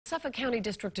Suffolk County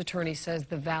District Attorney says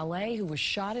the valet who was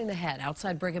shot in the head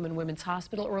outside Brigham and Women's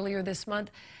Hospital earlier this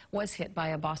month was hit by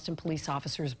a Boston police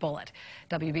officer's bullet.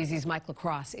 WBZ's Mike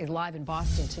LaCrosse is live in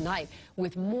Boston tonight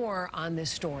with more on this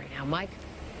story. Now, Mike.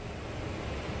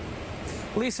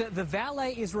 Lisa, the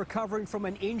valet is recovering from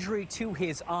an injury to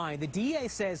his eye. The DA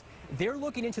says they're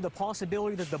looking into the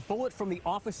possibility that the bullet from the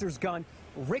officer's gun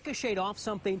ricocheted off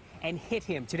something and hit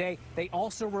him. Today, they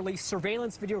also released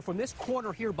surveillance video from this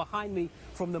corner here behind me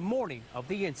from the morning of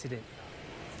the incident.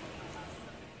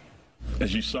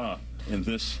 As you saw in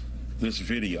this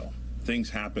video, things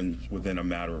happen within a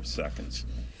matter of seconds.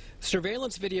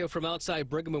 Surveillance video from outside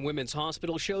Brigham and Women's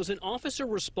Hospital shows an officer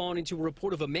responding to a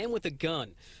report of a man with a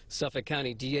gun. Suffolk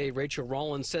County DA Rachel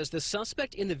Rollins says the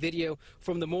suspect in the video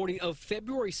from the morning of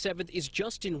February 7th is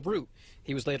just en route.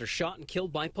 He was later shot and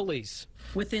killed by police.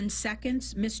 Within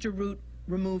seconds, Mr. Root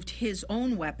removed his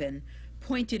own weapon,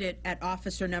 pointed it at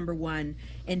officer number 1,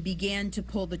 and began to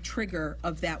pull the trigger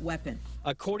of that weapon.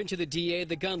 According to the DA,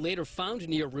 the gun later found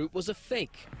near Root was a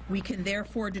fake. We can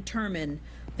therefore determine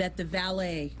that the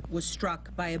valet was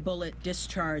struck by a bullet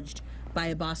discharged by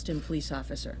a Boston police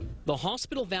officer. The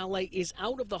hospital valet is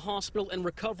out of the hospital and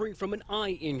recovering from an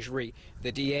eye injury.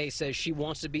 The DA says she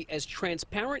wants to be as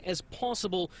transparent as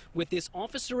possible with this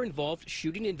officer-involved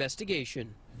shooting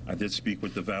investigation. I did speak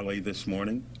with the valet this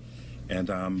morning, and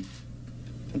I'm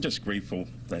just grateful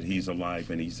that he's alive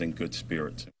and he's in good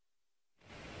spirits.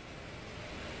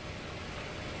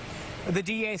 The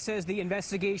DA says the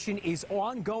investigation is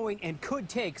ongoing and could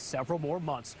take several more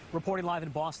months. Reporting live in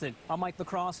Boston, I'm Mike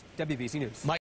LaCrosse, WBZ News.